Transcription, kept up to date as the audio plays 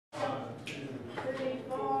3,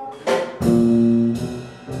 4.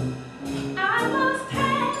 I must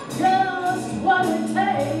have just what it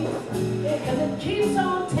takes, because it keeps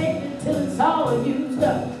on taking till it's all used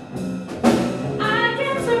up. I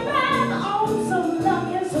can survive on some luck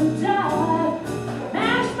and some jive,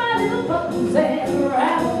 mash my little buttons and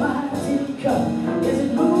rattle my teacup. Is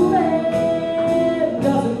it moving?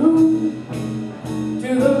 Does it move? To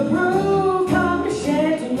the groove, come to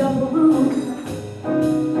shanty up a roof.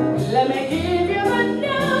 Let me give you the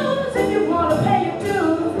news if you want to pay your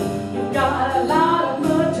dues. You've got a lot of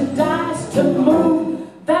merchandise to move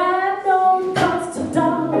that don't cost a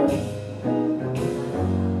dollar.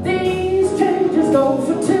 These changes go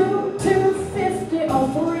for $2, $2.50 or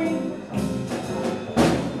 $3.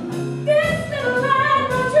 This little line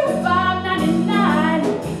runs you $5.99.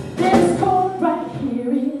 This code right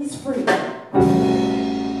here is free.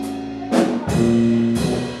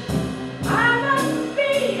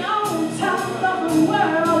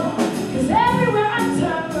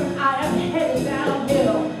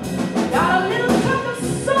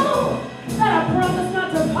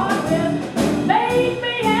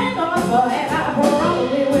 And I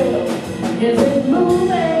probably will. Is it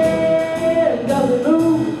moving?